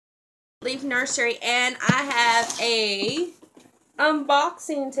Leaf Nursery, and I have a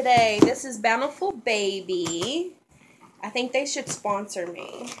unboxing today. This is Bountiful Baby. I think they should sponsor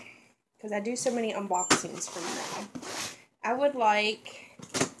me because I do so many unboxings from them. I would like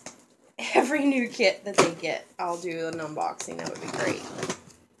every new kit that they get, I'll do an unboxing. That would be great.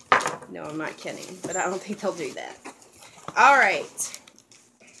 No, I'm not kidding, but I don't think they'll do that. Alright.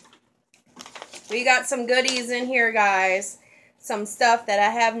 We got some goodies in here, guys. Some stuff that I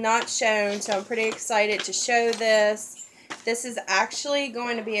have not shown, so I'm pretty excited to show this. This is actually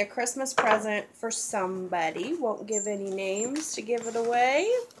going to be a Christmas present for somebody. Won't give any names to give it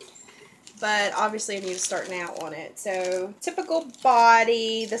away, but obviously I need to start now on it. So, typical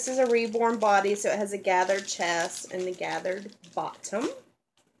body. This is a reborn body, so it has a gathered chest and the gathered bottom.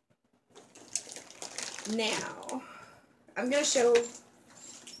 Now, I'm going to show...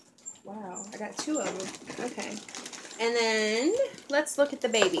 Wow, I got two of them. Okay. And then, let's look at the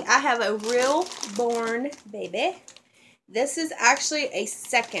baby. I have a realborn baby. This is actually a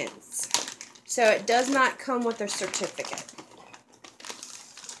seconds. So, it does not come with a certificate.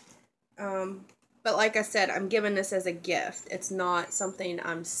 But like I said, I'm giving this as a gift. It's not something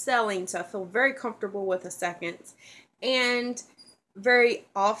I'm selling, so I feel very comfortable with a seconds. And very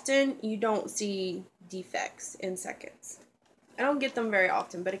often, you don't see defects in seconds. I don't get them very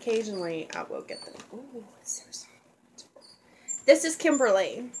often, but occasionally I will get them. Ooh, it's so soft. This is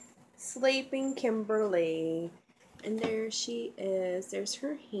Kimberly. Sleeping Kimberly. And there she is. There's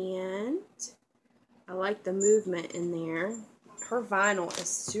her hand. I like the movement in there. Her vinyl is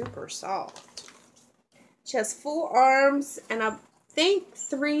super soft. She has full arms and I think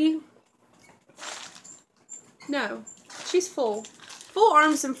no, she's full. Full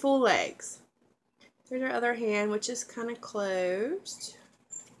arms and full legs. There's her other hand, which is kind of closed.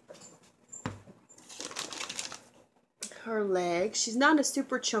 Her leg. She's not a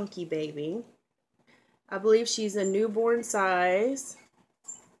super chunky baby. I believe she's a newborn size.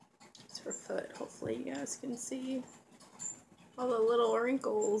 It's her foot. Hopefully you guys can see all the little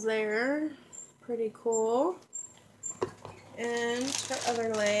wrinkles there. Pretty cool. And her other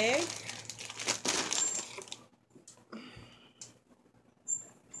leg.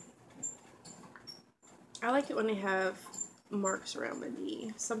 I like it when they have marks around the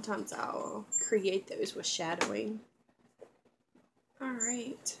knee. Sometimes I'll create those with shadowing.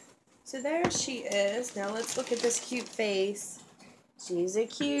 Alright, so there she is. Now let's look at this cute face. She's a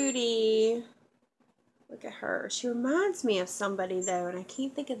cutie. Look at her. She reminds me of somebody though, and I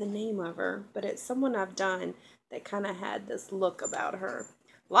can't think of the name of her, but it's someone I've done that kind of had this look about her.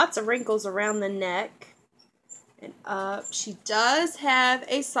 Lots of wrinkles around the neck and up. She does have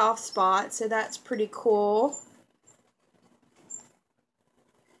a soft spot, so that's pretty cool.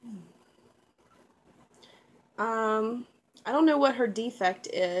 I don't know what her defect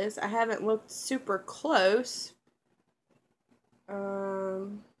is. I haven't looked super close.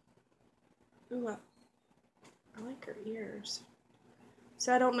 Ooh, I like her ears.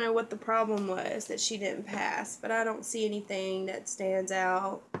 So I don't know what the problem was that she didn't pass, but I don't see anything that stands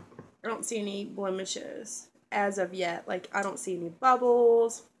out. I don't see any blemishes as of yet. Like, I don't see any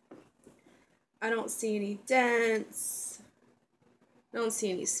bubbles. I don't see any dents. I don't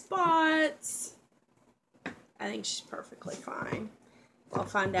see any spots. I think she's perfectly fine. I'll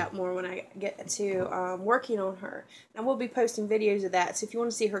find out more when I get to working on her. And we'll be posting videos of that, so if you want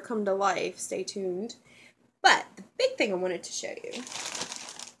to see her come to life, stay tuned. But the big thing I wanted to show you,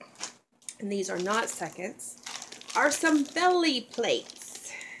 and these are not seconds, are some belly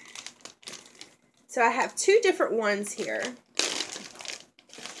plates. So I have two different ones here.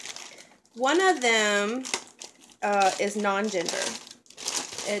 One of them is non-gender.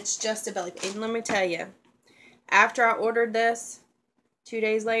 It's just a belly plate. And let me tell you, after I ordered this, 2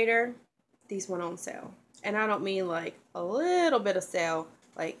 days later, these went on sale. And I don't mean like a little bit of sale,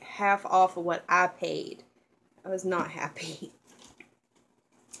 like half off of what I paid. I was not happy.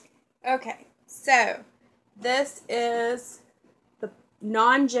 Okay, so this is the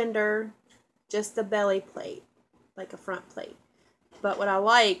non-gender, just the belly plate, like a front plate. But what I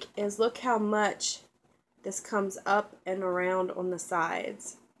like is look how much this comes up and around on the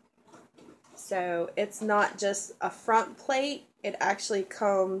sides. So it's not just a front plate, it actually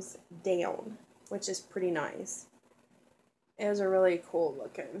comes down, which is pretty nice. It was a really cool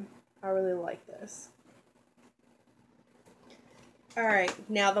looking. I really like this. Alright,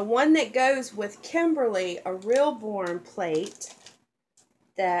 now the one that goes with Kimberly, a realborn plate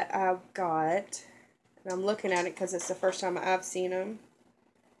that I've got, and I'm looking at it because it's the first time I've seen them.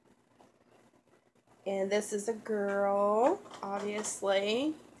 And this is a girl,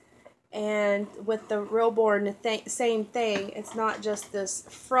 obviously. And with the realborn, same thing. It's not just this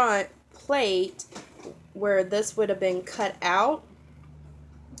front plate where this would have been cut out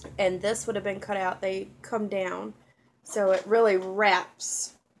and this would have been cut out, they come down. So it really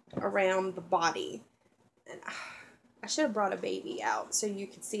wraps around the body. And I should have brought a baby out so you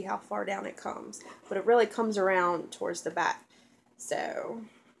could see how far down it comes. But it really comes around towards the back. So,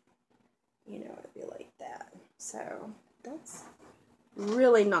 you know, it'd be like that. So, that's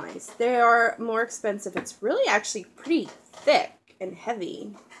really nice. They are more expensive. It's really actually pretty thick and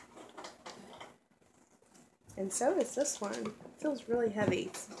heavy. And so is this one. It feels really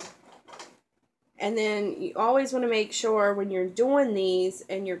heavy. And then you always want to make sure when you're doing these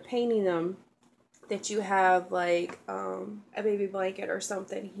and you're painting them that you have like a baby blanket or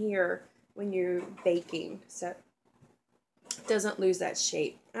something here when you're baking, so it doesn't lose that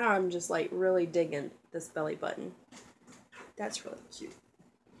shape. I'm just like really digging this belly button. That's really cute.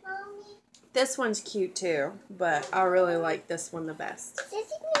 Mommy. This one's cute too, but I really like this one the best. Sissy,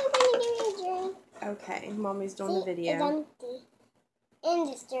 I'm gonna give you a drink. Okay, Mommy's doing the video. It's empty. And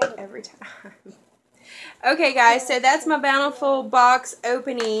it's dirty. Every time. Okay, guys, so that's my Bountiful box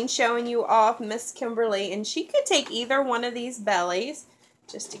opening, showing you off Miss Kimberly. And she could take either one of these bellies,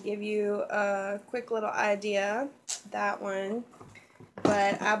 just to give you a quick little idea. That one.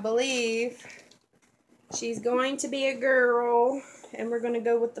 But I believe she's going to be a girl, and we're going to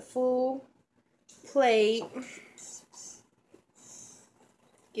go with the full plate.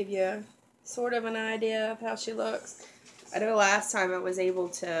 Give you sort of an idea of how she looks. I know last time I was able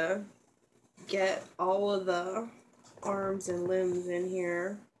to get all of the arms and limbs in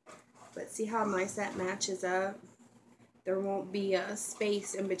here, but see how nice that matches up. There won't be a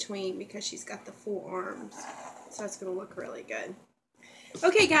space in between because she's got the full arms, so it's going to look really good.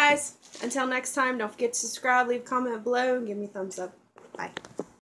 Okay guys, until next time, don't forget to subscribe, leave a comment below, and give me a thumbs up. Bye.